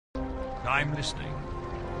I'm listening.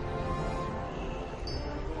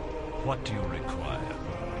 What do you require?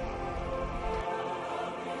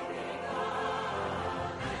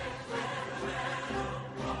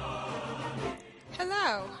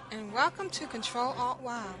 Hello, and welcome to Ctrl Alt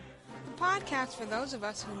WoW, the podcast for those of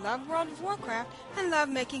us who love World of Warcraft and love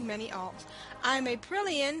making many alts. I'm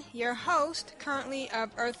Aprillian, your host, currently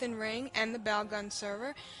of Earthen Ring and the Belgun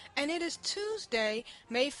server, and it is Tuesday,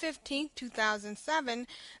 May 15th, 2007.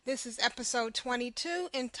 This is episode 22,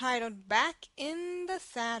 entitled Back in the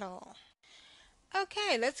Saddle.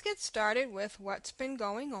 Okay, let's get started with what's been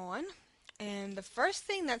going on. And the first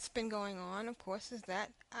thing that's been going on, of course, is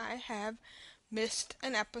that I have missed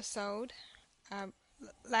an episode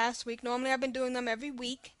last week. Normally I've been doing them every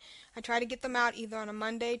week. I try to get them out either on a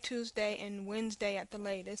Monday, Tuesday, and Wednesday at the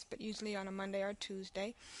latest, but usually on a Monday or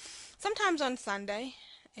Tuesday. Sometimes on Sunday,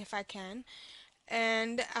 if I can.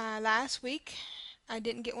 And last week I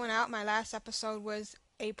didn't get one out. My last episode was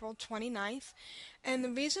April 29th. And the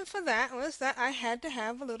reason for that was that I had to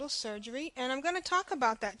have a little surgery, and I'm going to talk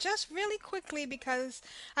about that just really quickly because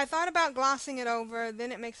I thought about glossing it over.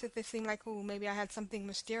 Then it makes it seem like, oh, maybe I had something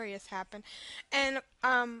mysterious happen. And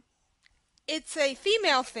it's a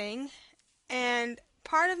female thing, and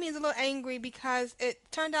part of me is a little angry because it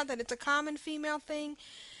turned out that it's a common female thing,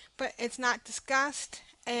 but it's not discussed,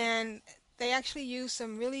 and they actually use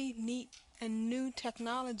some really neat and new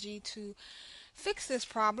technology to fix this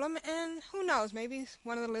problem, and who knows, maybe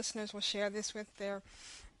one of the listeners will share this with their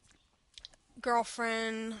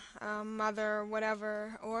girlfriend, mother,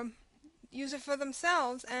 whatever, or use it for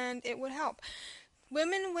themselves, and it would help.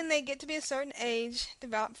 Women, when they get to be a certain age,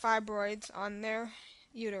 develop fibroids on their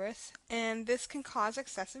uterus, and this can cause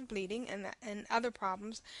excessive bleeding and other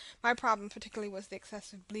problems. My problem particularly was the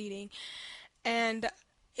excessive bleeding, and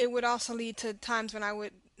it would also lead to times when I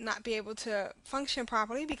would not be able to function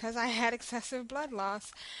properly because I had excessive blood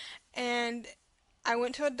loss. And I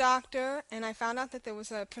went to a doctor, and I found out that there was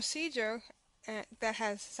a procedure that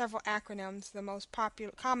has several acronyms. The most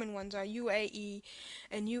common ones are UAE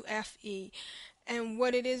and UFE. And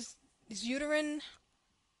what it is uterine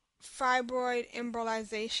fibroid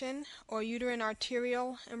embolization or uterine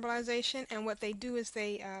arterial embolization. And what they do is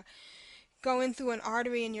they go in through an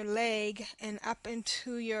artery in your leg and up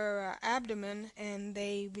into your abdomen, and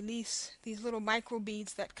they release these little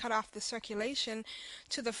microbeads that cut off the circulation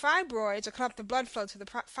to the fibroids, or cut off the blood flow to the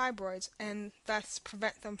fibroids, and thus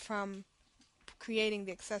prevent them from creating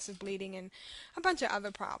the excessive bleeding and a bunch of other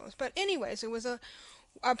problems. But anyways, it was a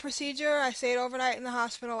procedure. I stayed overnight in the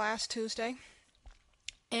hospital last Tuesday,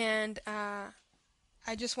 and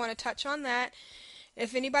I just want to touch on that.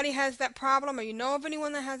 If anybody has that problem, or you know of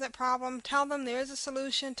anyone that has that problem, tell them there is a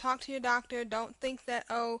solution. Talk to your doctor. Don't think that,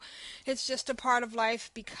 oh, it's just a part of life,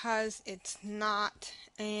 because it's not.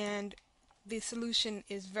 And the solution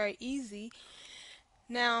is very easy.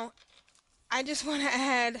 Now, I just want to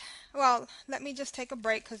add, well, let me just take a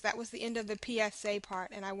break, because that was the end of the PSA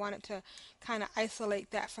part, and I wanted to kind of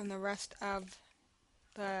isolate that from the rest of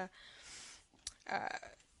the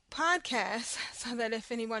podcast, so that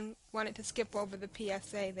if anyone wanted to skip over the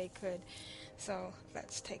PSA, they could. So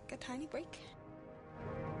let's take a tiny break.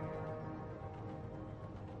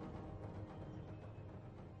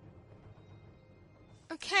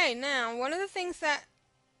 Okay, now one of the things that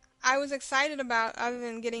I was excited about, other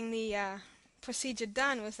than getting the procedure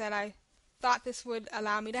done, was that I thought this would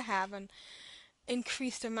allow me to have an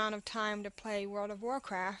increased amount of time to play World of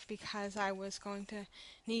Warcraft, because I was going to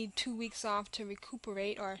need 2 weeks off to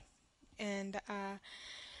recuperate, and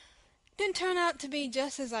didn't turn out to be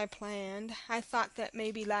just as I planned. I thought that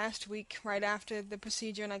maybe last week, right after the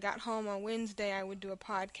procedure, and I got home on Wednesday, I would do a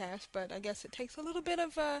podcast, but I guess it takes a little bit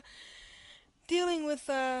of dealing with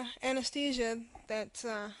anesthesia. There's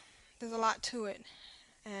a lot to it,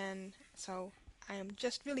 and so I am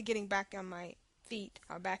just really getting back on my feet,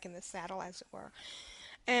 or back in the saddle, as it were.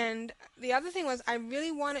 And the other thing was, I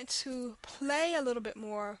really wanted to play a little bit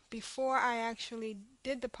more before I actually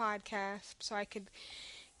did the podcast, so I could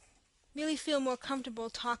really feel more comfortable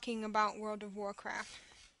talking about World of Warcraft.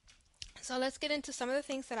 So let's get into some of the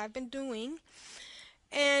things that I've been doing.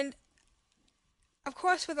 And of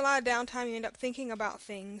course, with a lot of downtime, you end up thinking about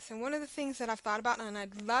things. And one of the things that I've thought about, and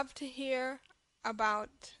I'd love to hear about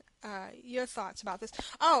your thoughts about this.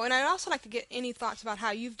 Oh, and I'd also like to get any thoughts about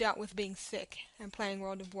how you've dealt with being sick and playing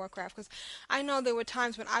World of Warcraft, because I know there were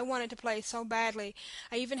times when I wanted to play so badly.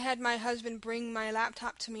 I even had my husband bring my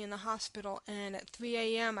laptop to me in the hospital, and at 3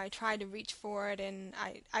 a.m. I tried to reach for it, and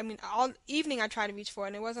I mean all evening I tried to reach for it,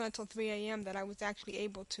 and it wasn't until 3 a.m. that I was actually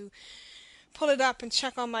able to pull it up and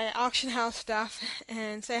check on my auction house stuff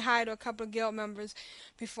and say hi to a couple of guild members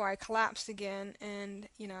before I collapsed again. And,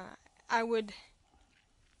 I would,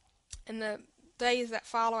 in the days that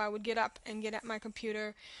follow, I would get up and get at my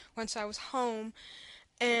computer once I was home,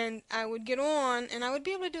 and I would get on, and I would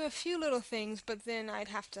be able to do a few little things, but then I'd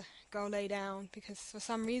have to go lay down, because for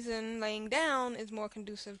some reason laying down is more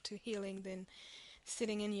conducive to healing than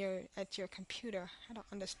sitting at your computer. I don't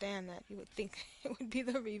understand that. You would think it would be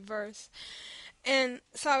the reverse. And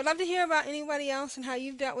so I would love to hear about anybody else and how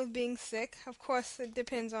you've dealt with being sick. Of course, it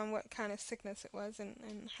depends on what kind of sickness it was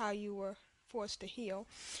and how you were forced to heal.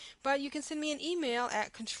 But you can send me an email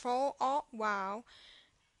at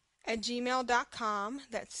controlaltwow@gmail.com.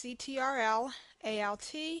 That's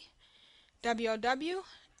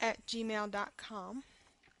CTRLALTWOW@gmail.com.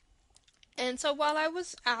 And so while I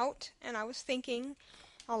was out and I was thinking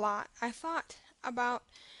a lot, I thought about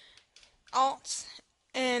alts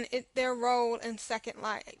and their role in Second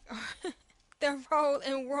Life, their role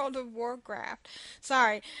in World of Warcraft.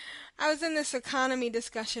 Sorry, I was in this economy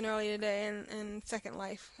discussion earlier today, and Second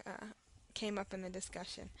Life came up in the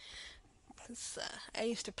discussion. 'Cause, I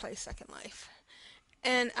used to play Second Life.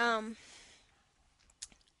 And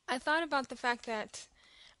I thought about the fact that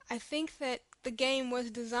I think that the game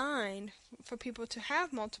was designed for people to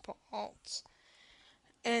have multiple alts.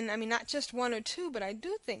 And I mean, not just one or two, but I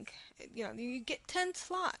do think, you get 10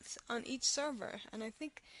 slots on each server. And I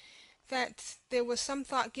think that there was some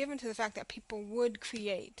thought given to the fact that people would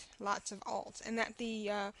create lots of alts, and that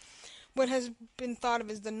the what has been thought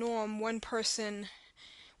of as the norm, one person,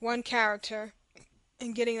 one character,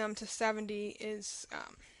 and getting them to 70 is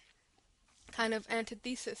kind of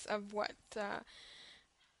antithesis of what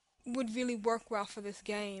would really work well for this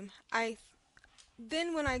game.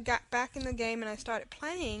 Then when I got back in the game and I started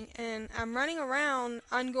playing, and I'm running around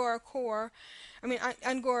Ungora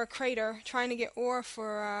Crater, trying to get ore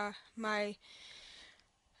for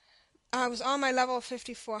I was on my level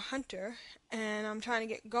 54 hunter, and I'm trying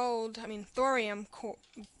to get thorium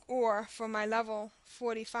ore for my level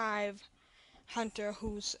 45 hunter,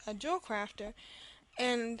 who's a jewel crafter.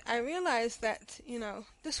 And I realized that,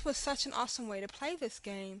 this was such an awesome way to play this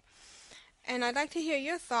game. And I'd like to hear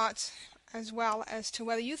your thoughts as well as to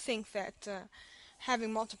whether you think that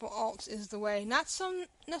having multiple alts is the way. Not so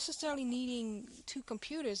necessarily needing two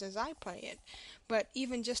computers as I play it, but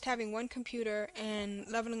even just having one computer and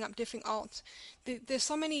leveling up different alts. There's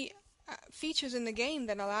so many features in the game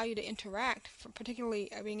that allow you to interact, particularly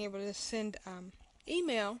being able to send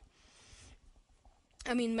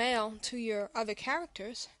mail to your other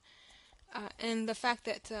characters, and the fact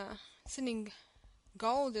that sending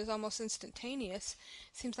gold is almost instantaneous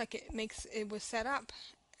seems like it was set up,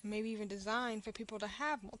 maybe even designed for people to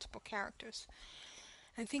have multiple characters.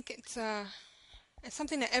 I think it's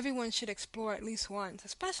something that everyone should explore at least once,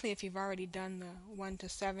 especially if you've already done the 1 to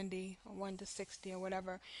 70 or 1 to 60 or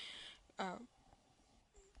whatever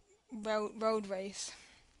road race.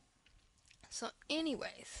 So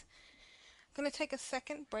anyways, I'm going to take a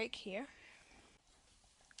second break here.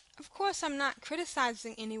 Of course, I'm not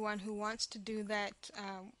criticizing anyone who wants to do that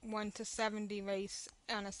 1 to 70 race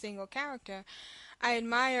on a single character. I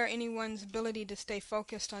admire anyone's ability to stay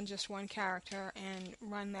focused on just one character and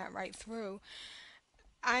run that right through.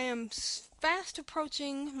 I am fast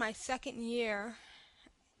approaching my second year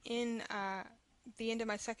the end of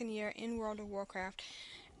my second year in World of Warcraft,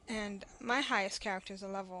 and my highest character is a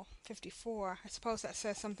level 54. I suppose that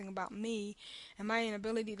says something about me and my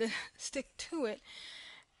inability to stick to it.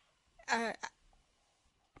 I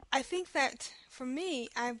think that for me,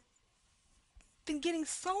 I've been getting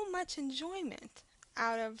so much enjoyment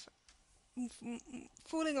out of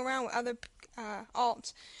fooling around with other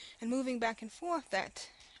alts and moving back and forth that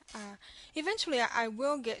eventually I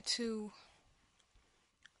will get to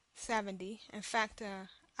 70. In fact,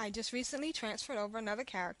 I just recently transferred over another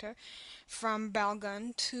character from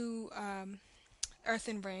Balgun to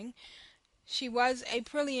Earthen Ring. She was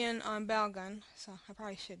Aprillian on Balgun, so I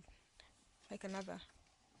probably should make another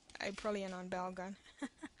Aprillian on Balgun.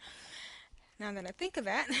 Now that I think of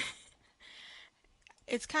that,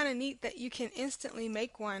 it's kind of neat that you can instantly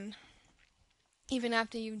make one even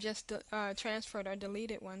after you've just transferred or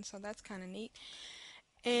deleted one, so that's kind of neat.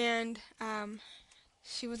 And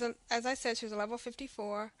she was, as I said, she was a level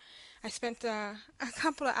 54. I spent a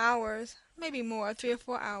couple of hours, maybe more, 3 or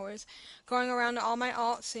 4 hours, going around to all my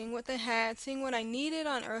alts, seeing what they had, seeing what I needed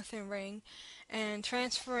on Earthen Ring, and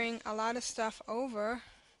transferring a lot of stuff over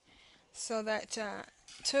so that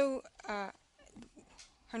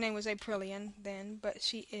her name was Aprillian then, but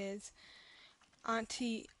she is Aunt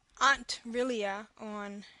Rilia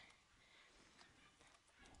on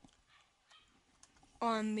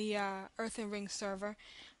on the Earth and Ring server.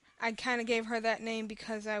 I kind of gave her that name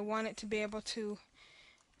because I wanted to be able to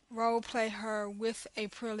role play her with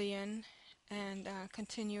Aprillian and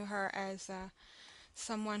continue her as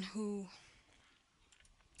someone who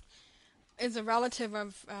is a relative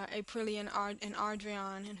of Aprillian and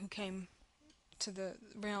Ardrian, and who came to the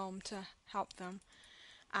realm to help them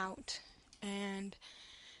out. And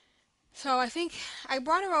so I think I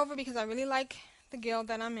brought her over because I really like the guild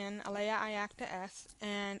that I'm in, Alea Iacta S,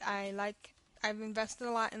 and I've invested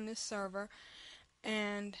a lot in this server,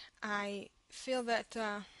 and I feel that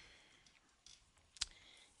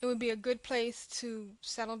it would be a good place to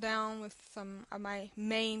settle down with some of my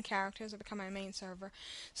main characters or become my main server.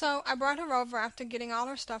 So I brought her over after getting all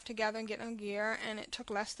her stuff together and getting her gear, and it took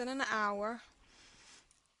less than an hour.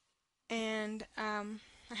 And I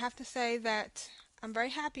have to say that I'm very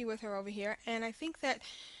happy with her over here, and I think that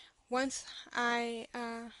once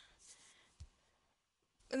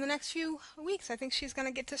in the next few weeks, I think she's going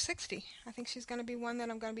to get to 60. I think she's going to be one that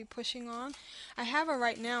I'm going to be pushing on. I have her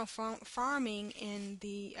right now farming in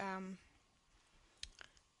the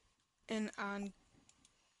on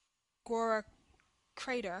Gora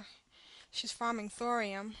Crater. She's farming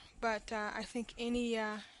thorium, but I think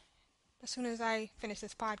as soon as I finish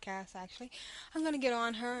this podcast, actually, I'm going to get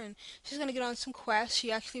on her, and she's going to get on some quests.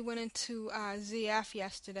 She actually went into ZF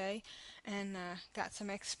yesterday and got some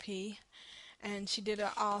XP, and she did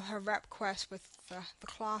all her rep quests with the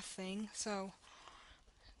cloth thing, so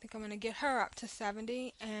I think I'm going to get her up to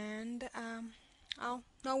 70, and I'll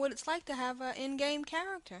know what it's like to have an in-game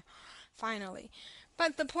character, finally.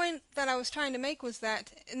 But the point that I was trying to make was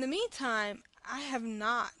that, in the meantime, I have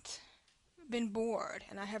not been bored,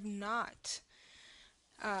 and I have not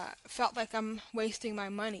felt like I'm wasting my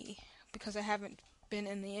money because I haven't been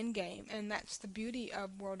in the end game. And that's the beauty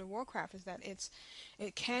of World of Warcraft, is that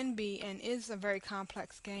it can be and is a very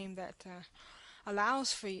complex game that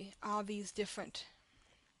allows for all these different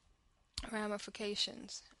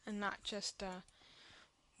ramifications and not just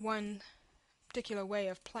one particular way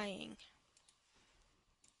of playing.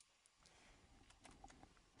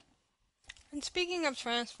 And speaking of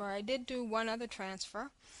transfer, I did do one other transfer.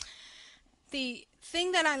 The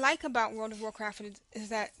thing that I like about World of Warcraft is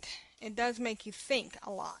that it does make you think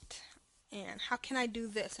a lot. And how can I do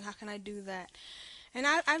this and how can I do that? And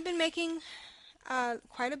I've been making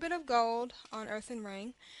quite a bit of gold on Earth and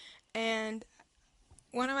Ring. And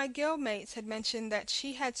one of my guildmates had mentioned that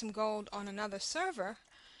she had some gold on another server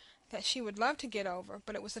that she would love to get over,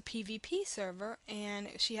 but it was a PvP server, and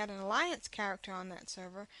she had an alliance character on that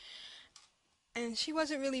server, and she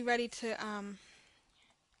wasn't really ready to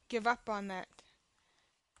give up on that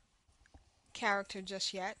character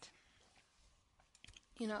just yet.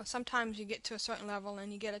 You know, sometimes you get to a certain level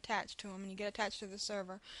and you get attached to them and you get attached to the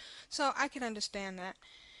server. So I can understand that.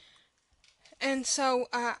 And so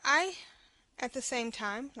I, at the same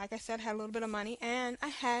time, like I said, had a little bit of money, and I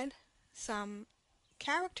had some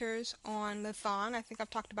characters on Lithon. I think I've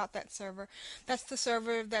talked about that server. That's the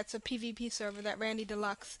server that's a PvP server that Randy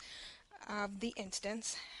Deluxe of the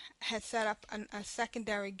Instance had set up a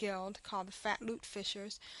secondary guild called the Fat Loot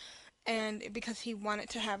Fishers, and because he wanted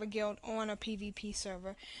to have a guild on a PvP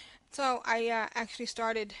server. So I actually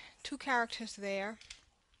started 2 characters there,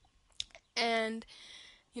 and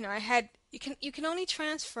you know, you can only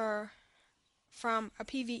transfer from a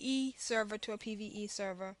PvE server to a PvE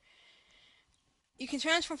server. You can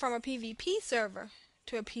transfer from a PvP server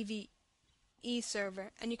to a PvE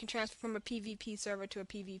server, and you can transfer from a PvP server to a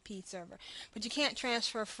PvP server, but you can't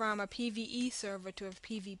transfer from a PvE server to a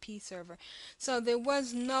PvP server. So there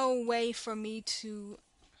was no way for me to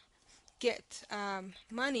get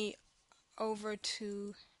money over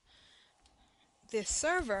to this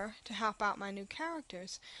server to help out my new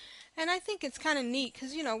characters. And I think it's kind of neat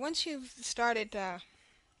because, you know, once you've started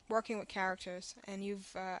working with characters and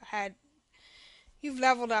you've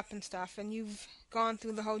leveled up and stuff, and you've gone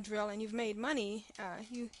through the whole drill and you've made money,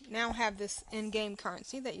 you now have this in-game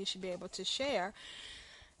currency that you should be able to share,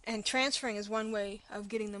 and transferring is one way of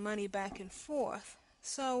getting the money back and forth.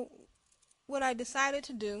 So what I decided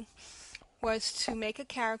to do was to make a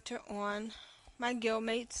character on my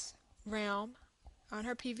guildmate's realm on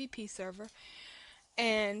her PvP server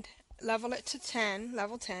and level it to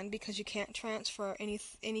level 10, because you can't transfer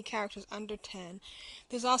any characters under 10.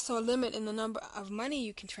 There's also a limit in the number of money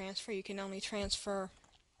you can transfer. You can only transfer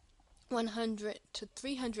 100 to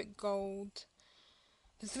 300 gold.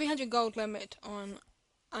 There's 300 gold limit on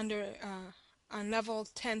under on level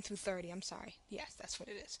 10 through 30, I'm sorry. Yes, that's what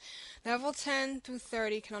it is. Level 10 through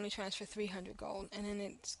 30 can only transfer 300 gold, and then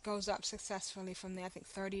it goes up successfully from there. I think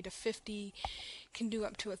 30 to 50 can do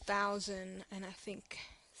up to 1,000, and I think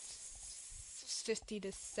 50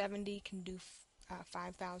 to 70 can do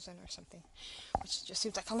 5,000 or something, which just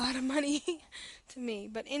seems like a lot of money to me.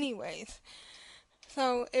 But anyways,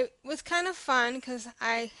 so it was kind of fun because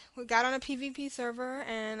I got on a PvP server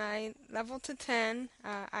and I leveled to 10.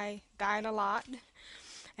 I died a lot,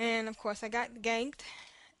 and of course I got ganked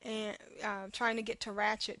and trying to get to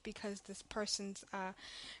Ratchet because this person's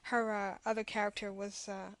her other character was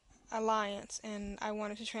Alliance, and I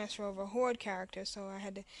wanted to transfer over a Horde character, so I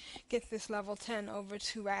had to get this level 10 over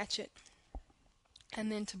to Ratchet, and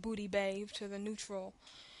then to Booty Babe, to the neutral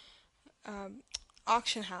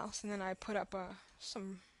auction house, and then I put up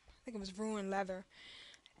some, I think it was ruined leather,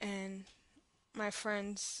 and my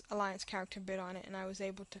friend's Alliance character bid on it, and I was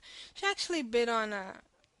able to. She actually bid on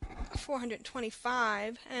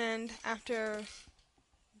 425, and after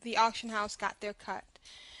the auction house got their cut,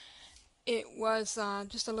 it was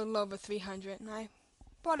just a little over 300, and I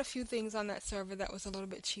bought a few things on that server that was a little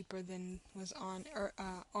bit cheaper than was on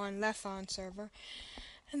Lethon server,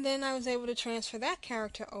 and then I was able to transfer that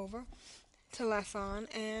character over to Lethon,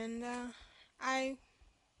 and I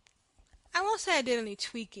won't say I did any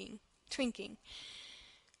twinking.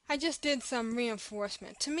 I just did some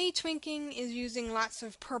reinforcement. To me, twinking is using lots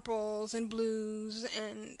of purples and blues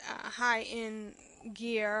and high-end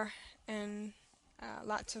gear and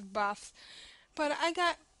lots of buffs. But I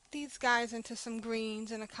got these guys into some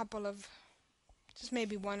greens and a couple of, just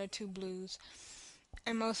maybe one or two blues,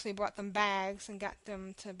 and mostly bought them bags and got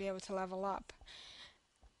them to be able to level up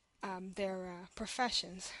their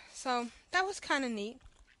professions. So that was kind of neat.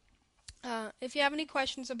 If you have any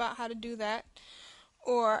questions about how to do that,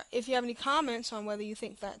 or if you have any comments on whether you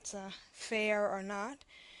think that's fair or not,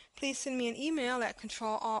 please send me an email at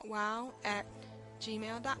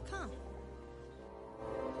ctrlaltwow@gmail.com.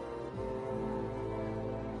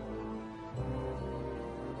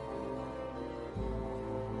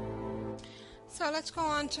 So let's go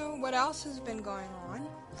on to what else has been going on.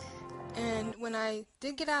 And when I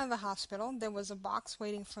did get out of the hospital, there was a box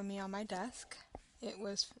waiting for me on my desk. It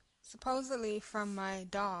was supposedly from my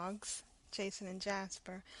dogs, Jason and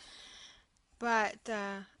Jasper. But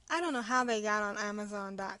I don't know how they got on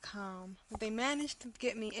Amazon.com, but they managed to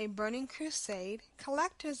get me a Burning Crusade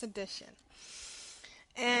Collector's Edition.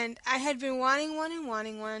 And I had been wanting one and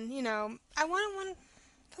wanting one. You know, I wanted one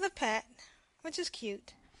for the pet, which is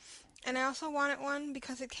cute. And I also wanted one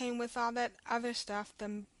because it came with all that other stuff,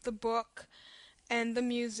 the book and the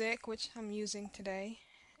music, which I'm using today.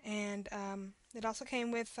 And it also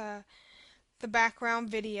came with the background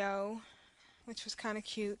video, which was kind of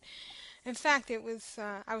cute. In fact, it was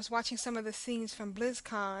I was watching some of the scenes from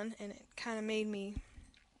BlizzCon, and it kind of made me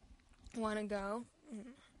want to go.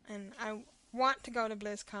 And I want to go to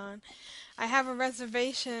BlizzCon. I have a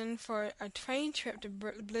reservation for a train trip to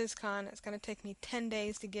BlizzCon. It's going to take me 10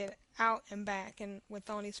 days to get out and back, and with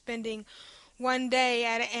only spending one day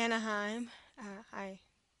at Anaheim, I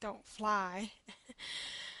don't fly.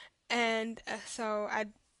 And so I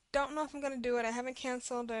don't know if I'm going to do it. I haven't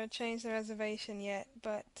canceled or changed the reservation yet,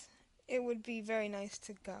 but it would be very nice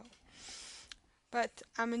to go. But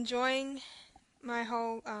I'm enjoying my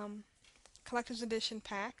whole collector's edition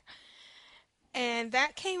pack. And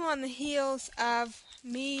that came on the heels of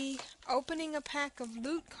me opening a pack of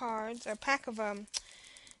loot cards, a pack of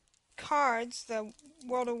cards, the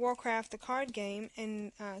World of Warcraft, the card game,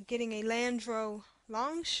 and getting a Landro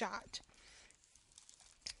Longshot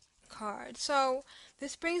card. So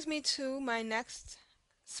this brings me to my next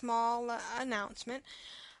small announcement.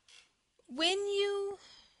 When you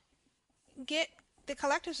get the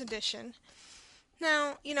collector's edition,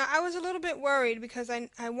 now, you know, I was a little bit worried because I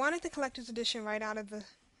wanted the collector's edition right out of the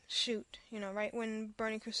chute, you know, right when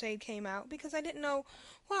Burning Crusade came out, because I didn't know,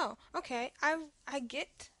 well, okay, I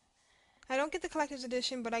don't get the collector's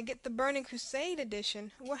edition, but I get the Burning Crusade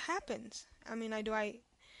edition. What happens? I mean, do I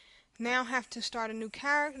now have to start a new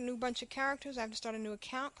bunch of characters? I have to start a new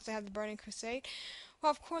account because I have the Burning Crusade?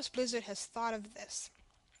 Well, of course, Blizzard has thought of this.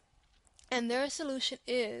 And their solution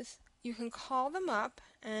is you can call them up,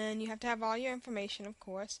 and you have to have all your information, of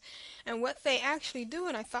course. And what they actually do,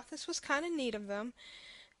 and I thought this was kind of neat of them,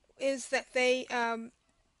 is that they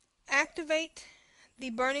activate the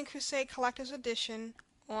Burning Crusade Collector's Edition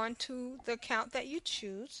onto the account that you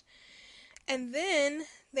choose, and then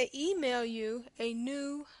they email you a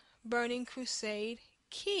new Burning Crusade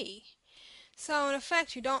key. So in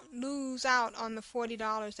effect, you don't lose out on the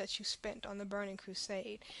 $40 that you spent on the Burning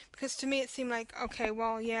Crusade. Because to me it seemed like, okay,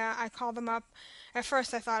 well, yeah, I call them up. At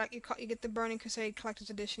first I thought you get the Burning Crusade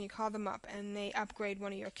Collector's Edition, you call them up, and they upgrade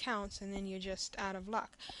one of your accounts, and then you're just out of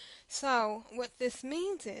luck. So what this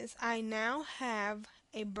means is I now have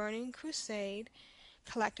a Burning Crusade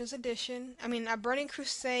Collector's Edition, a Burning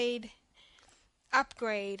Crusade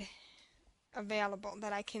upgrade available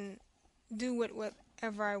that I can do with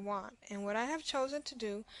whatever I want. And what I have chosen to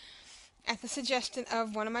do, at the suggestion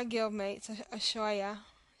of one of my guildmates, Ashoya,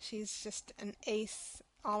 she's just an ace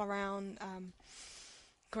all around,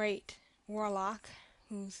 great warlock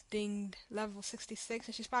who's dinged level 66,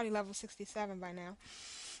 and she's probably level 67 by now.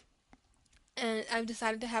 And I've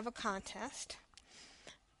decided to have a contest,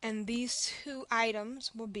 and these two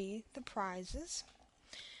items will be the prizes.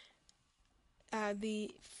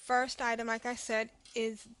 The first item, like I said,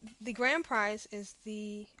 is the grand prize is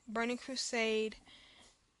the Burning Crusade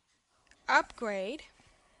upgrade,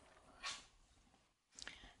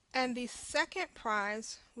 and the second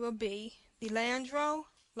prize will be the Landro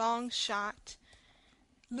long shot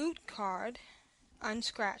loot card,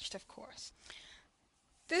 unscratched of course.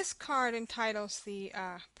 This card entitles the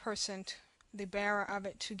the bearer of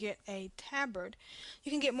it, to get a tabard.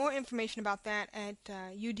 You can get more information about that at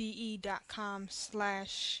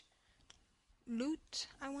ude.com/loot,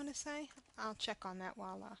 I want to say. I'll check on that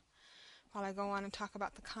while I go on and talk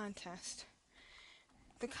about the contest.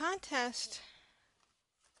 The contest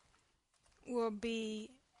will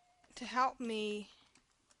be to help me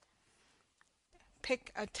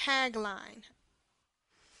pick a tagline.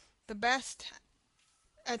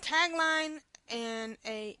 A tagline and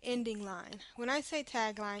a ending line. When I say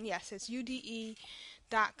tagline, yes, it's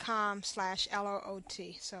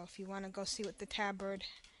ude.com/LOOT. So if you want to go see what the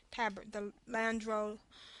the Landro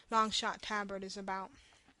Longshot Tabard is about,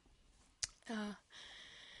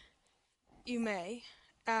 you may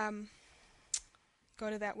go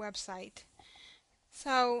to that website.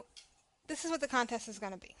 So this is what the contest is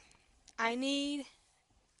going to be. I need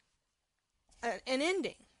an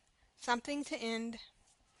ending, something to end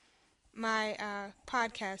my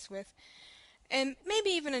podcast with, and maybe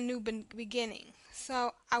even a new beginning.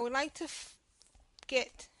 So I would like to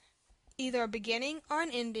get either a beginning or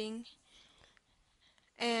an ending,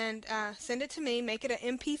 and send it to me. Make it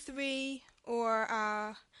an MP3,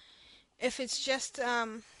 or if it's just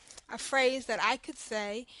a phrase that I could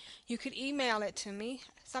say, you could email it to me.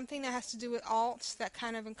 Something that has to do with alts, that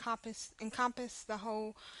kind of encompass the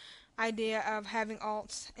whole idea of having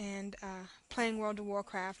alts and playing World of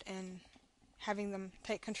Warcraft and having them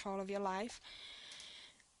take control of your life.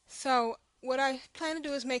 So what I plan to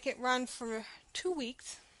do is make it run for 2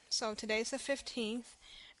 weeks. So today's the 15th,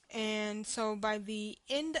 and so by the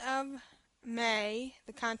end of May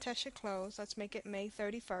the contest should close. Let's make it May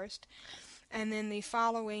 31st, and then the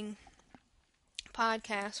following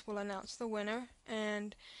podcast will announce the winner.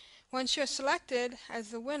 And once you're selected as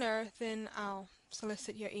the winner, then I'll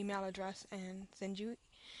solicit your email address and send you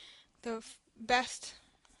the best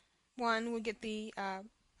one. Will get the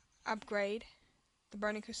upgrade, the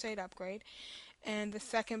Burning Crusade upgrade, and the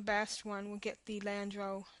second best one will get the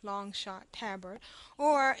Landro Longshot Tabard.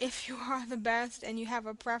 Or if you are the best and you have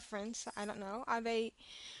a preference, I don't know,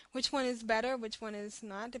 which one is better, which one is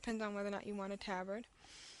not, depends on whether or not you want a tabard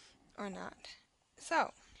or not.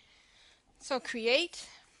 So create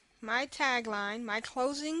my tagline, my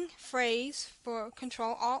closing phrase for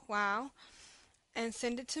Control Alt WoW, and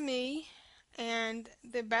send it to me, and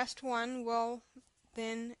the best one will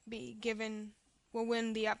then will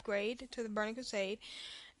win the upgrade to the Burning Crusade,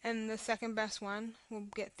 and the second best one will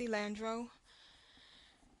get the Landro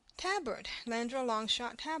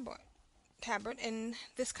Longshot Tabard. And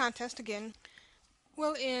this contest again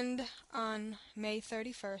will end on May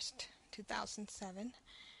 31st, 2007,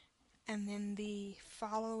 and then the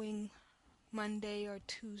following Monday or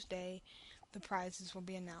Tuesday the prizes will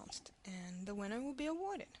be announced and the winner will be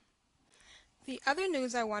awarded. The other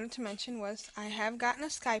news I wanted to mention was I have gotten a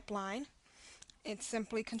Skype line. It's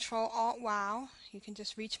simply Control Alt WoW. You can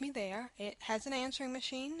just reach me there. It has an answering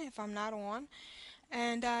machine if I'm not on,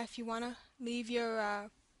 and if you want to leave your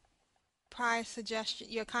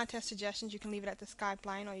your contest suggestions, you can leave it at the Skype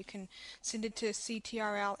line, or you can send it to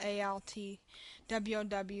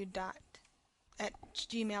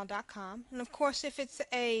ctrlaltww@gmail.com. And of course, if it's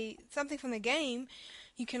something from the game,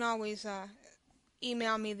 you can always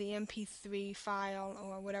email me the MP3 file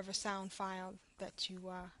or whatever sound file that you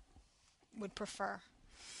would prefer.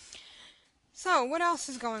 So, what else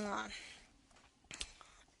is going on?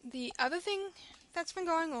 The other thing that's been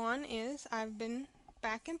going on is I've been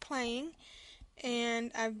back and playing,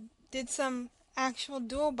 and I've did some actual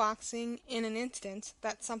dual boxing in an instance.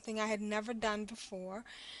 That's something I had never done before.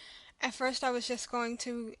 At first I was just going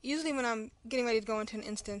to, usually when I'm getting ready to go into an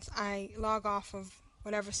instance, I log off of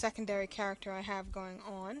whatever secondary character I have going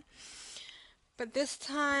on. But this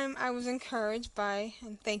time I was encouraged by,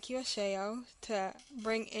 and thank you Asheo, to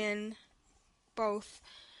bring in both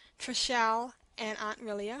Trishelle and Aunt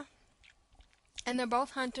Rilia. And they're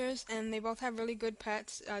both hunters, and they both have really good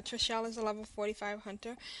pets. Trishelle is a level 45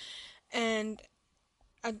 hunter, and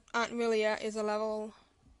Aunt Rilia is a level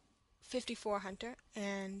 54 hunter.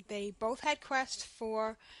 And they both had quests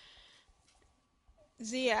for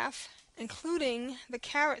ZF, including the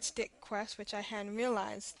carrot stick quest, which I hadn't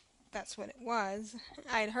realized that's what it was.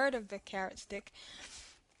 I had heard of the carrot stick,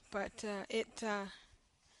 but it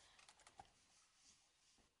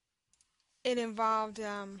involved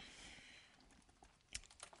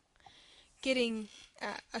getting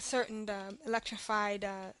a certain electrified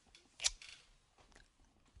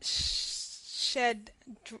shed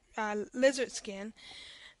lizard skin,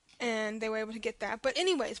 and they were able to get that. But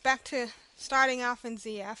anyways, back to starting off in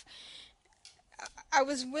ZF. I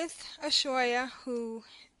was with Ashoya, who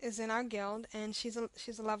is in our guild, and she's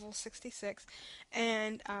a level 66,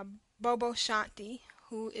 and Bobo Shanti,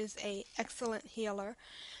 who is a excellent healer,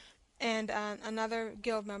 and another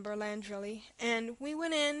guild member, Landrilly, and we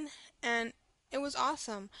went in, and it was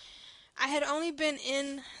awesome. I had only been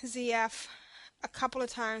in ZF a couple of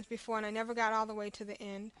times before, and I never got all the way to the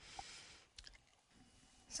end.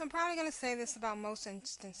 So I'm probably going to say this about most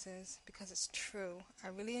instances because it's true. I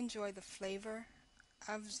really enjoy the flavor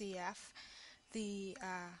of ZF. The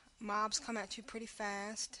mobs come at you pretty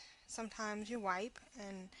fast. Sometimes you wipe,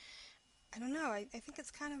 and I don't know, I think it's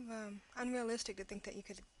kind of unrealistic to think that you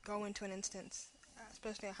could go into an instance,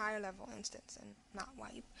 especially a higher level instance, and not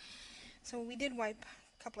wipe. So we did wipe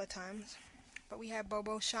a couple of times, but we had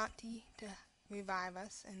Bobo Shanti to revive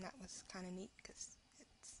us, and that was kind of neat because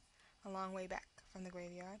it's a long way back from the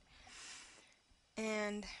graveyard.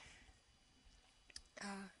 And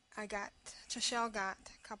Trishelle got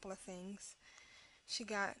a couple of things. She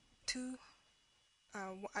got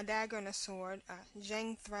a dagger and a sword,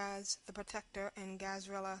 Zhang Thraz the Protector and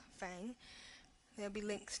Gazrilla Fang. There'll be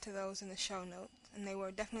links to those in the show notes, and they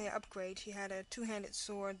were definitely an upgrade. She had a two-handed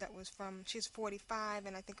sword that was she's 45,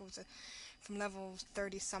 and I think it was from level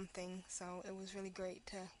 30 something, so it was really great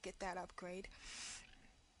to get that upgrade.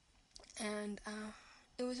 And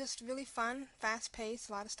it was just really fun, fast-paced,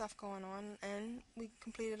 a lot of stuff going on, and we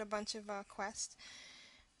completed a bunch of quests.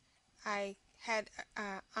 I had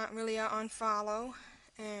Aunt Rilia on follow,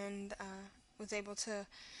 and was able to.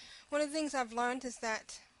 One of the things I've learned is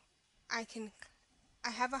that I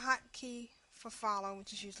have a hotkey for follow,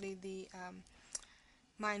 which is usually the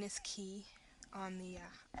minus key on the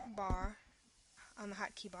bar, on the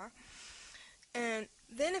hotkey bar, and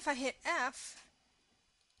then if I hit F,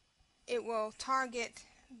 it will target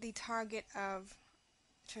the target of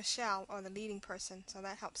Trishelle, or the leading person, so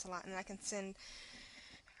that helps a lot, and I can send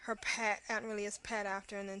her pet, Aunt Rilia's pet,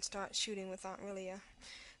 after, and then start shooting with Aunt Rilia.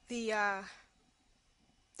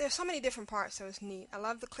 There's so many different parts, so it's neat. I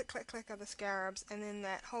love the click, click, click of the scarabs, and then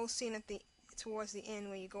that whole scene towards the end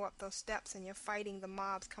where you go up those steps and you're fighting the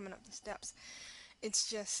mobs coming up the steps. It's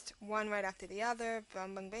just one right after the other,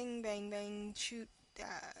 bang, bang, bang, bang, bang, shoot,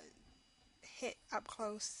 hit up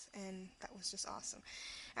close, and that was just awesome.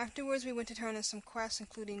 Afterwards, we went to turn in some quests,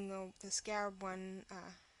 including the scarab one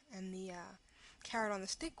and the carrot on the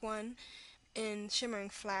stick one in Shimmering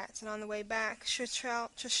Flats. And on the way back,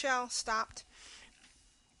 Trishelle stopped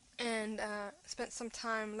and spent some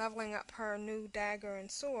time leveling up her new dagger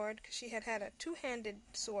and sword, because she had had a two-handed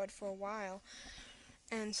sword for a while,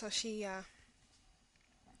 and so she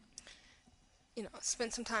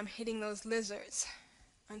spent some time hitting those lizards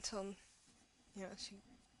until she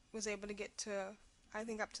was able to get to, I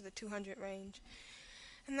think, up to the 200 range,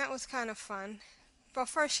 and that was kind of fun. Well,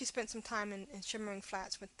 first she spent some time in Shimmering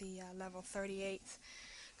Flats with the level 38th,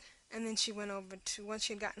 and then she went over to, once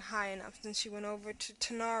she had gotten high enough, then she went over to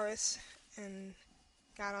Tanaris and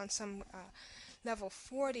got on some level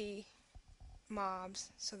 40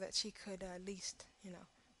 mobs so that she could at least,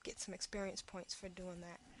 get some experience points for doing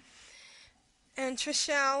that. And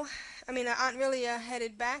Aunt Rilia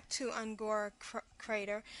headed back to Angora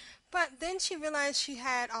Crater, but then she realized she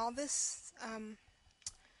had all this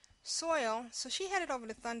soil, so she headed over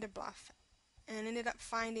to Thunderbluff and ended up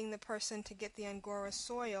finding the person to get the Angora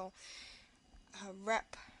soil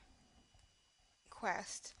rep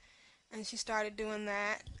quest, and she started doing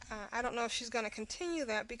that. I don't know if she's going to continue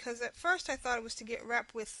that, because at first I thought it was to get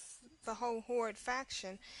rep with the whole Horde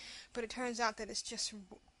faction, but it turns out that it's just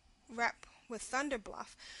rep with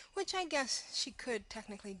Thunderbluff, which I guess she could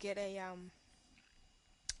technically get a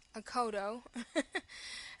Kodo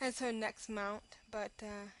as her next mount, but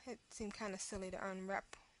it seemed kind of silly to earn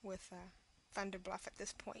rep with Thunderbluff at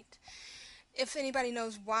this point. If anybody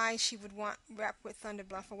knows why she would want rep with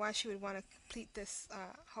Thunderbluff, or why she would want to complete this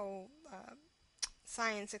whole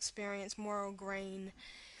science experience, moral grain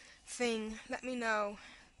thing, let me know,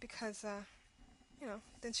 because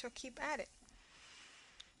then she'll keep at it.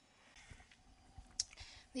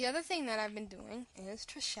 The other thing that I've been doing is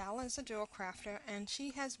Trishelle is a jewel crafter, and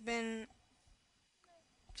she has been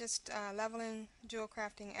just leveling jewel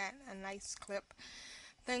crafting at a nice clip,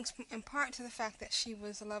 thanks in part to the fact that she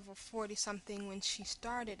was a level 40 something when she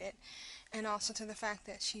started it, and also to the fact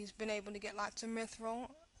that she's been able to get lots of mithril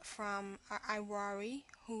from Iwari,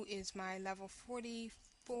 who is my level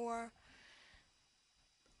 44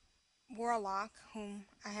 warlock, whom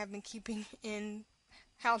I have been keeping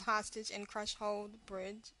held hostage in Crush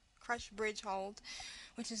Bridge Hold,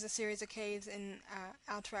 which is a series of caves in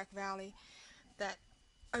Alterac Valley that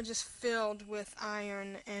are just filled with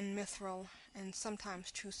iron and mithril, and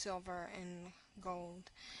sometimes true silver and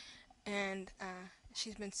gold. And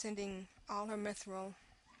she's been sending all her mithril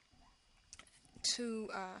to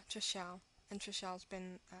Trishelle, and Trishelle's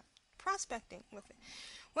been prospecting with it.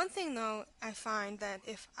 One thing though, I find that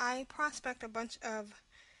if I prospect a bunch of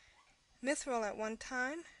mithril at one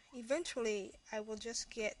time, eventually I will just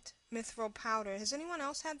get mithril powder. Has anyone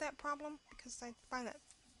else had that problem? Because I find that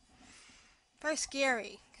very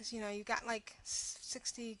scary, because you got like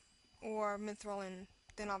 60 or mithril, and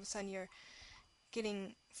then all of a sudden you're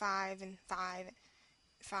getting 5 and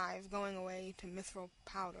 5 going away to mithril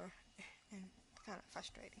powder, and kind of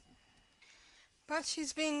frustrating. But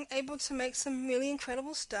she's being able to make some really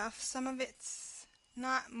incredible stuff. Some of it's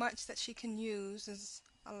not much that she can use. There's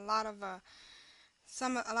a lot of the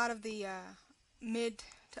mid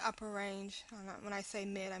to upper range. When I say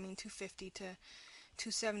mid, I mean 250 to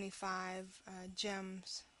 275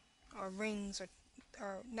 gems or rings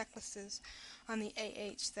or necklaces on the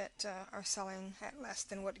AH that are selling at less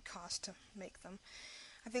than what it costs to make them.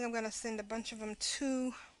 I think I'm going to send a bunch of them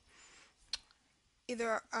to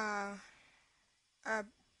either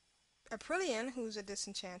Aprillian, who's a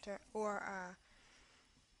disenchanter, or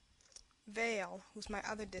Vale, who's my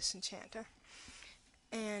other disenchanter.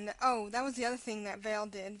 And that was the other thing that Vale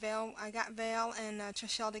did. I got Vale and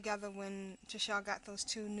Trishelle together when Trishelle got those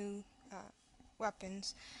 2 new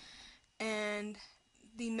weapons. And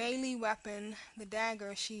the melee weapon, the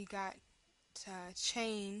dagger, she got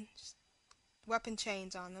weapon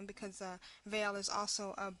chains on them, because Vale is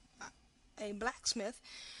also a blacksmith.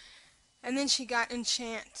 And then she got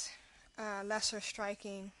enchant lesser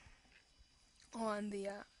striking on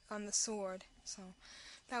the sword. So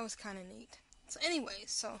that was kind of neat. So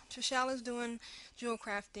anyways, so Trishelle is doing jewel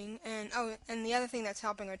crafting, and the other thing that's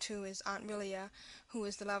helping her too is Aunt Rilia, who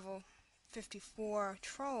is the level 54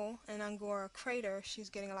 troll, and Angora Crater. She's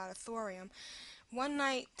getting a lot of thorium. One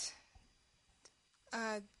night,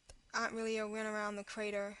 Aunt Rilia went around the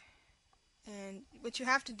crater, and what you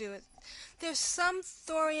have to do is, there's some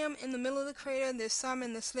thorium in the middle of the crater, there's some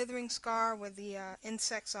in the slithering scar where the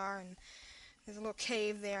insects are, and there's a little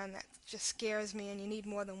cave there, and that just scares me, and you need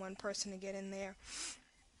more than one person to get in there.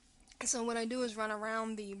 So what I do is run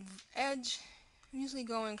around the edge. I'm usually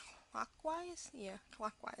going clockwise. Yeah,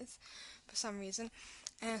 clockwise for some reason.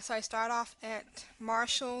 And so I start off at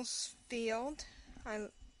Marshall's Field. I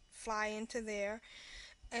fly into there,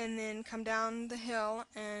 and then come down the hill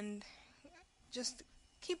and just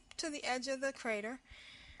keep to the edge of the crater.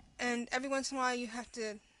 And every once in a while you have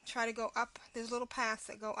to try to go up. There's little paths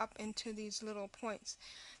that go up into these little points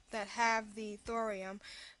that have the thorium.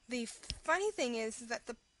 The funny thing is that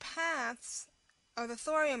the paths, or the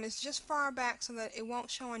thorium, is just far back so that it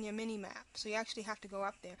won't show on your mini-map. So you actually have to go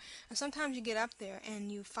up there. And sometimes you get up there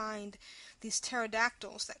and you find these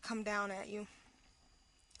pterodactyls that come down at you.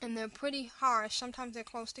 And they're pretty harsh. Sometimes they're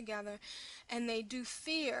close together. And they do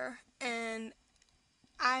fear. And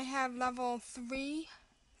I have level 3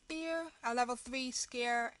 fear, a level 3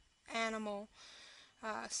 scare animal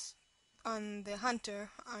on the hunter,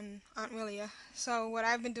 on Aunt Rilia. So what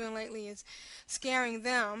I've been doing lately is scaring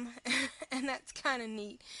them, and that's kind of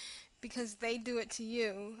neat, because they do it to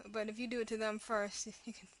you, but if you do it to them first,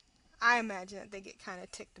 I imagine that they get kind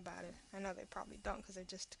of ticked about it. I know they probably don't, because they're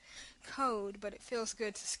just code, but it feels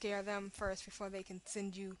good to scare them first before they can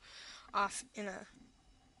send you off in a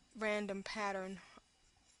random pattern,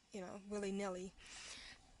 willy-nilly.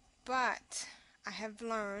 But I have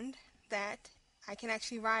learned that I can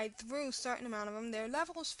actually ride through a certain amount of them. They're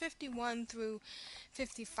levels 51 through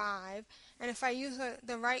 55, and if I use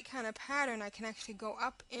the right kind of pattern, I can actually go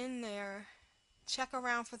up in there, check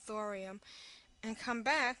around for thorium, and come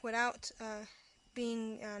back without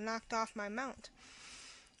being knocked off my mount.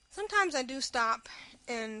 Sometimes I do stop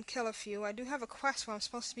and kill a few. I do have a quest where I'm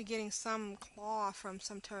supposed to be getting some claw from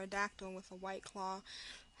some pterodactyl with a white claw.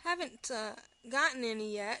 Haven't gotten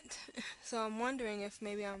any yet, so I'm wondering if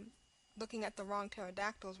maybe I'm looking at the wrong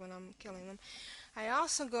pterodactyls when I'm killing them. I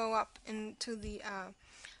also go up into the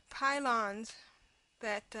pylons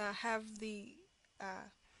that have the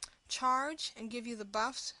charge and give you the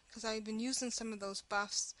buffs, because I've been using some of those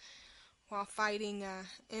buffs while fighting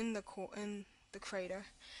in the crater,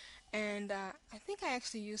 and I think I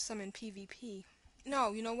actually used some in PvP.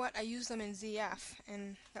 No, you know what? I used them in ZF,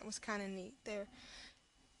 and that was kind of neat. They're,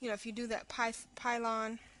 if you do that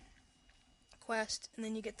pylon quest, and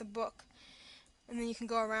then you get the book, and then you can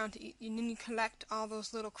go around and then you collect all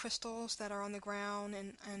those little crystals that are on the ground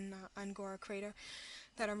and Angora Crater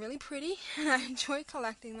that are really pretty, and I enjoy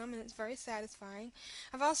collecting them, and it's very satisfying.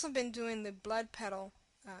 I've also been doing the blood petal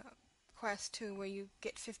quest too, where you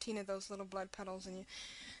get 15 of those little blood petals and you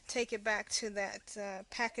take it back to that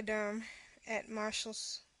pachyderm at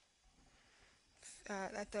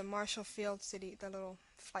at the Marshall Field City, the little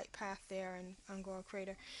flight path there in Angora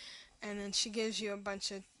Crater. And then she gives you a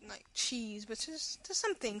bunch of like cheese, which is just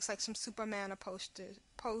some things like some super mana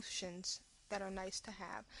potions that are nice to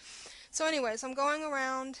have. So anyways, I'm going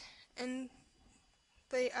around in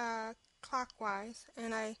the clockwise,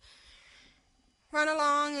 and I run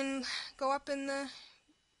along and go up in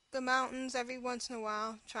the mountains every once in a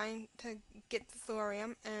while, trying to get the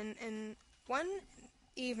thorium. And in one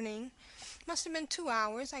evening, must have been 2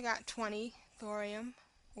 hours, I got 20 thorium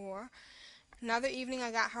ore. Another evening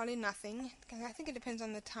I got hardly nothing. I think it depends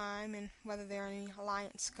on the time and whether there are any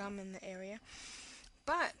Alliance scum in the area.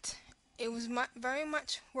 But it was very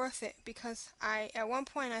much worth it, because at one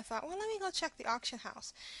point I thought, well, let me go check the auction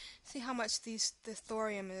house, see how much the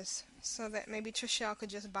thorium is, so that maybe Trishelle could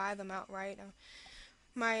just buy them outright.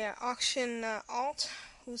 My auction alt,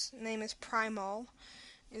 whose name is Primal,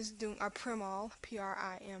 is doing, or Primal,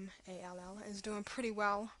 Primall, is doing pretty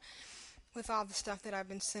well with all the stuff that I've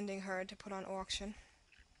been sending her to put on auction.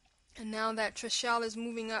 And now that Trishelle is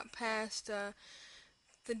moving up past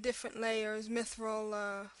the different layers, mithril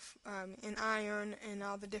and iron, and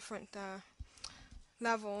all the different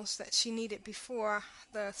levels that she needed before,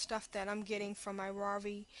 the stuff that I'm getting from my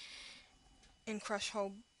Rarvi in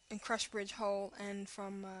Crushbridge Hole and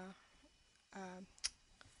from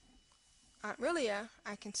Aunt Rilia,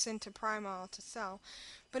 I can send to Primal to sell.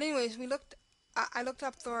 But anyways, I looked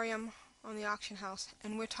up thorium on the auction house,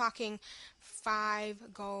 and we're talking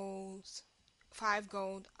 5 gold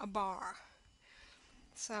a bar.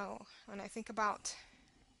 So when I think about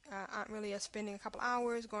Aunt Rilia spending a couple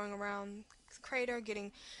hours going around the crater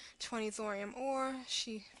getting 20 thorium ore,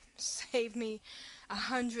 she saved me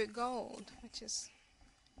 100 gold, which is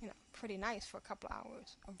pretty nice for a couple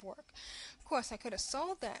hours of work. Of course, I could have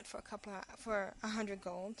sold that for 100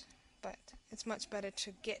 gold, but it's much better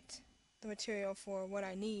to get the material for what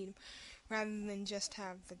I need rather than just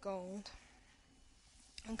have the gold,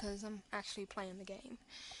 because I'm actually playing the game.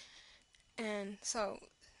 And so,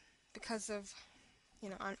 because of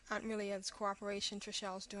Aunt Milia's cooperation,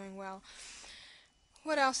 Trishelle's doing well.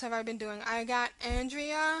 What else have I been doing? I got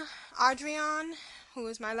Adrian, who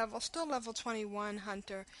is my still level 21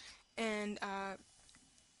 hunter, and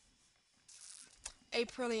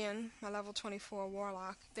Aprilian, my level 24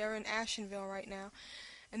 warlock. They're in Ashenville right now,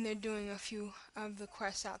 and they're doing a few of the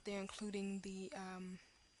quests out there, including the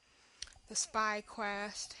spy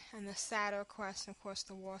quest and the satyr quest, and of course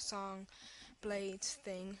the war song blades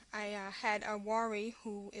thing. I had a Wari,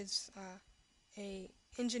 who is a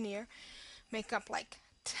engineer, make up like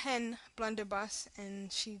 10 blunderbuss, and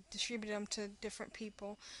she distributed them to different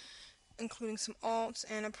people, including some alts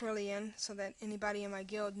and a Perillian, so that anybody in my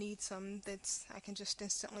guild needs some, I can just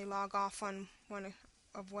instantly log off on one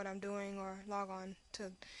of what I'm doing, or log on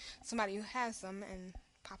to somebody who has them and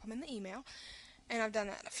pop them in the email. And I've done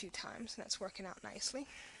that a few times, and that's working out nicely.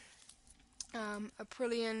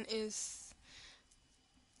 Aprillian is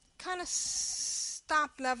kind of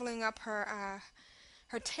stopped leveling up her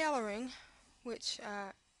tailoring, which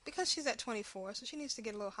because she's at 24, so she needs to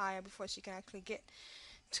get a little higher before she can actually get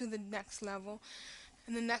to the next level.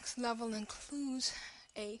 And the next level includes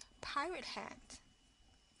a pirate hat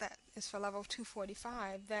that is for level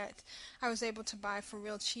 245 that I was able to buy for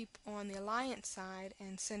real cheap on the Alliance side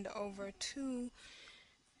and send over to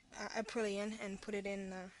Aprillian and put it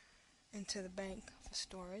into the bank for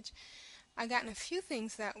storage. I gotten a few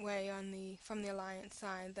things that way from the Alliance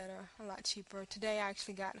side that are a lot cheaper. Today I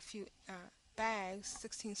actually got a few bags,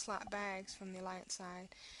 16 slot bags from the Alliance side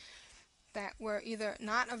that were either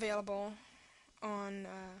not available on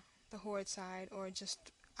the Horde side or just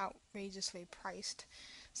outrageously priced.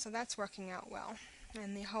 So that's working out well.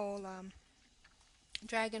 And the whole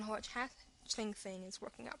Dragon Horde hatchling thing is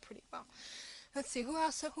working out pretty well. Let's see, who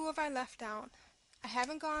have I left out? I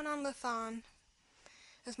haven't gone on Lithon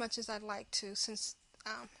as much as I'd like to since,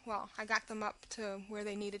 I got them up to where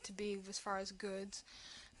they needed to be as far as goods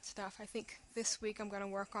and stuff. I think this week I'm going to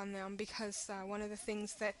work on them because one of the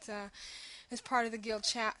things that is part of the guild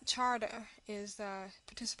charter is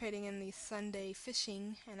participating in the Sunday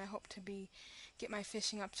fishing, and I hope to get my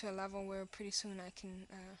fishing up to a level where pretty soon I can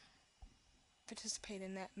participate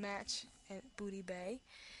in that match at Booty Bay.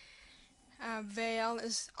 Vale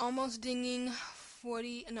is almost dinging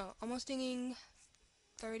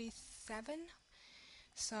 37,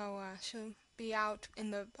 so she'll be out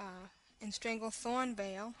in the in Stranglethorn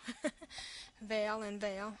Vale,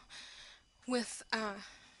 Vale with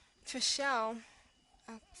Trishelle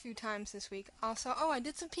a few times this week. Also, I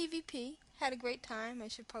did some PvP, had a great time. I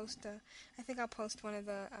should post. I think I'll post one of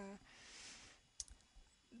the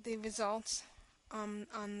results on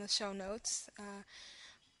the show notes.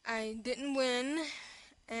 I didn't win,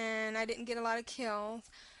 and I didn't get a lot of kills.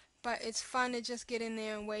 But it's fun to just get in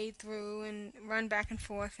there and wade through and run back and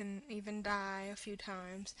forth and even die a few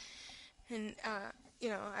times. And,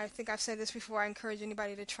 I think I've said this before, I encourage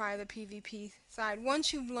anybody to try the PvP side.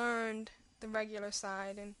 Once you've learned the regular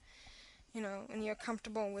side and, and you're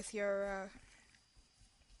comfortable with your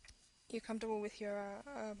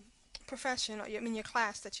profession, or your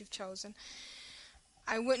class that you've chosen.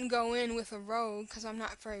 I wouldn't go in with a rogue because I'm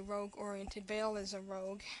not very rogue-oriented. Vale is a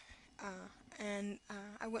rogue. And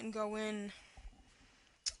I wouldn't go in.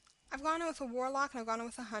 I've gone in with a warlock, and I've gone in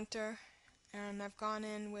with a hunter, and I've gone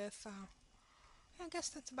in with, I guess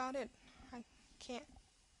that's about it. I can't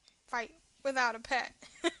fight without a pet.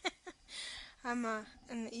 I'm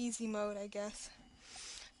in the easy mode, I guess.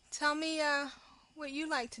 Tell me what you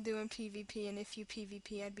like to do in PvP, and if you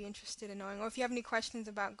PvP, I'd be interested in knowing. Or if you have any questions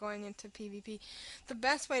about going into PvP. The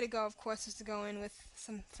best way to go, of course, is to go in with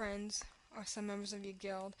some friends or some members of your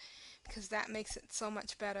guild, because that makes it so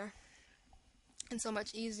much better and so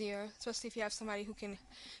much easier, especially if you have somebody who can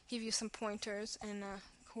give you some pointers and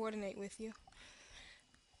coordinate with you.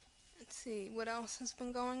 Let's see, what else has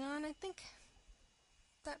been going on? I think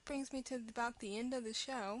that brings me to about the end of the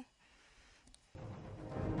show.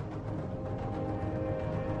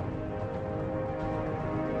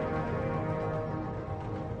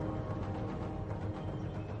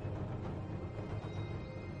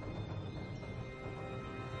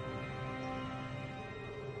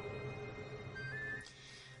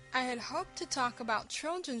 I had hoped to talk about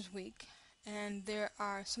Children's Week, and there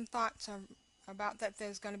are some thoughts about that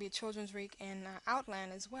there's going to be a Children's Week in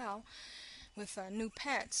Outland as well, with new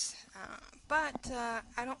pets, but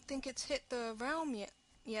I don't think it's hit the realm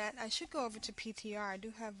yet. I should go over to PTR. I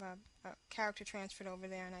do have a character transferred over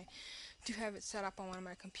there, and I do have it set up on one of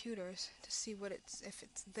my computers to see if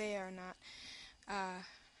it's there or not.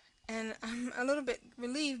 And I'm a little bit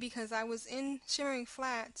relieved because I was in Shimmering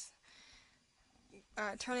Flats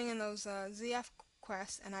turning in those ZF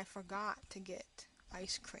quests, and I forgot to get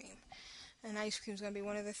ice cream. And ice cream is going to be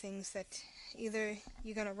one of the things that either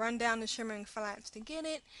you're going to run down the Shimmering Flats to get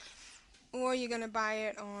it, or you're going to buy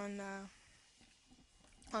it on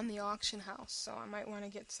the auction house. So I might want to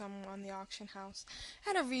get some on the auction house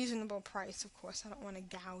at a reasonable price, of course. I don't want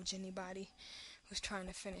to gouge anybody who's trying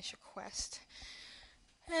to finish a quest.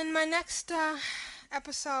 In my next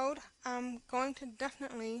episode, I'm going to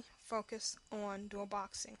definitely focus on dual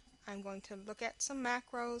boxing. I'm going to look at some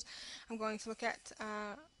macros. I'm going to look at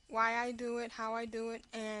why I do it, how I do it,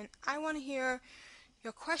 and I want to hear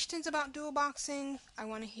your questions about dual boxing. I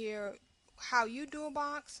want to hear how you dual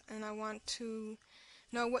box, and I want to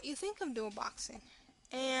know what you think of dual boxing.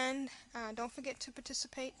 And don't forget to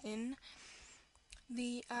participate in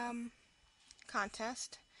the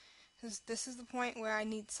contest, because this is the point where I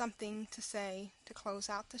need something to say to close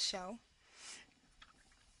out the show.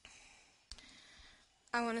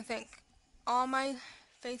 I want to thank all my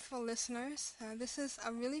faithful listeners. This is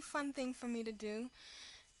a really fun thing for me to do,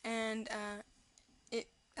 and it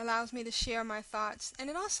allows me to share my thoughts, and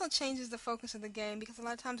it also changes the focus of the game, because a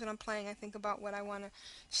lot of times when I'm playing, I think about what I want to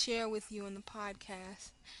share with you in the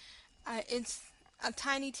podcast. It's a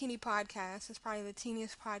tiny, teeny podcast. It's probably the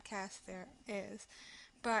teeniest podcast there is,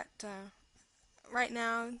 but right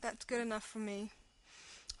now, that's good enough for me.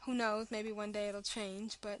 Who knows, maybe one day it'll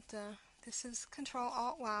change, but this is Ctrl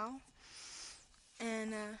Alt WoW,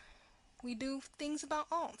 and we do things about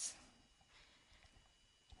alts.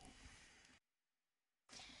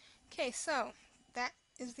 Okay, so that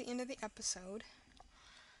is the end of the episode.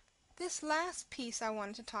 This last piece I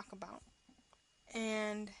wanted to talk about,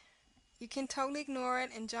 and you can totally ignore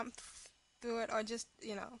it and jump through it, or just,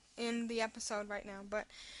 end the episode right now, but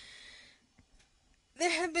there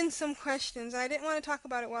have been some questions. I didn't want to talk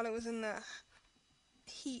about it while it was in the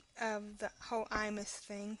heat of the whole IMUS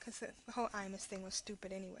thing, because the whole IMUS thing was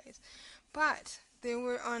stupid anyways. But there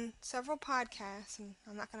were on several podcasts, and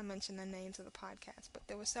I'm not going to mention the names of the podcasts, but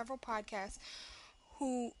there were several podcasts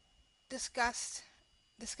who discussed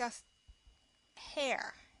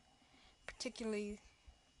hair, particularly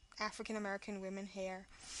African American women hair,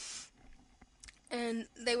 and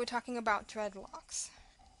they were talking about dreadlocks.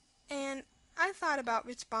 And I thought about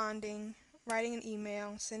responding, writing an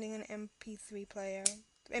email, sending an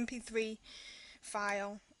MP3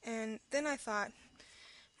 file, and then I thought,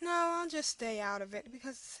 no, I'll just stay out of it,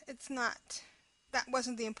 because that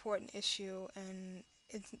wasn't the important issue, and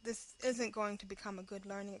this isn't going to become a good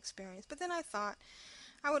learning experience. But then I thought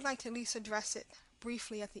I would like to at least address it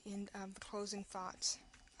briefly at the end of the closing thoughts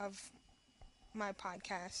of my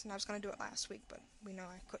podcast, and I was going to do it last week, but we know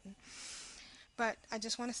I couldn't. But I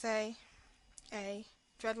just want to say,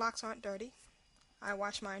 dreadlocks aren't dirty. I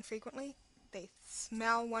wash mine frequently. They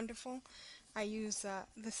smell wonderful. I use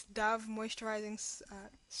this Dove moisturizing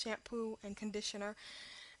shampoo and conditioner,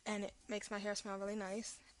 and it makes my hair smell really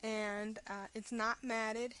nice. And it's not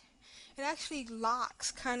matted. It actually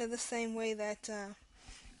locks kind of the same way that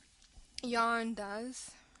yarn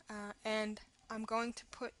does. And I'm going to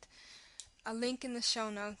put a link in the show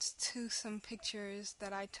notes to some pictures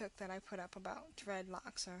that I took that I put up about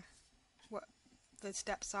dreadlocks, or what the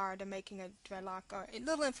steps are to making a dreadlock, or a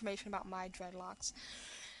little information about my dreadlocks.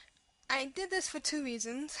 I did this for two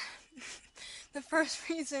reasons. The first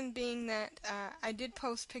reason being that I did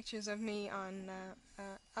post pictures of me on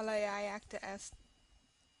LAI Acta S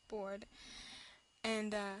board,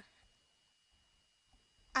 and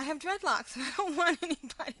I have dreadlocks, and I don't want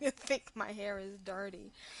anybody to think my hair is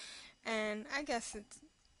dirty. And I guess it's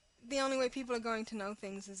the only way people are going to know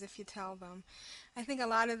things is if you tell them. I think a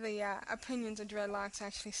lot of the opinions of dreadlocks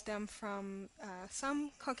actually stem from some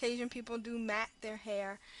Caucasian people do mat their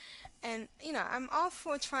hair. And, I'm all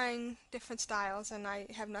for trying different styles, and I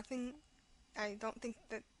don't think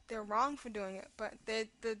that they're wrong for doing it, but the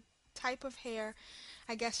type of hair,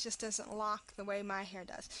 I guess, just doesn't lock the way my hair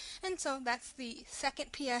does. And so that's the second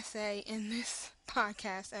PSA in this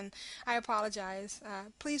podcast, and I apologize.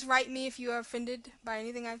 Please write me if you are offended by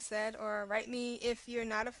anything I've said, or write me if you're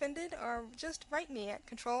not offended, or just write me at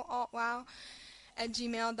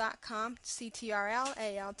ctrlaltwow@gmail.com,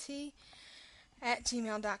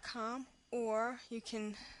 CTRLALT@gmail.com, or you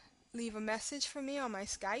can leave a message for me on my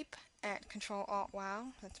Skype at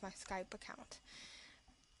ctrlaltwow. That's my Skype account.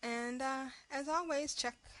 And as always,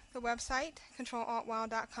 check the website,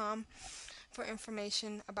 ctrlaltwow.com, for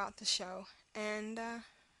information about the show. And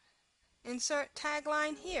insert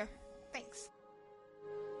tagline here. Thanks.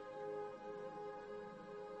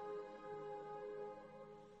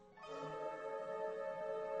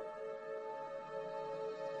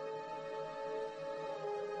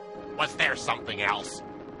 Was there something else?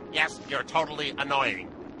 Yes, you're totally annoying.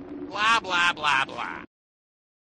 Blah, blah, blah, blah.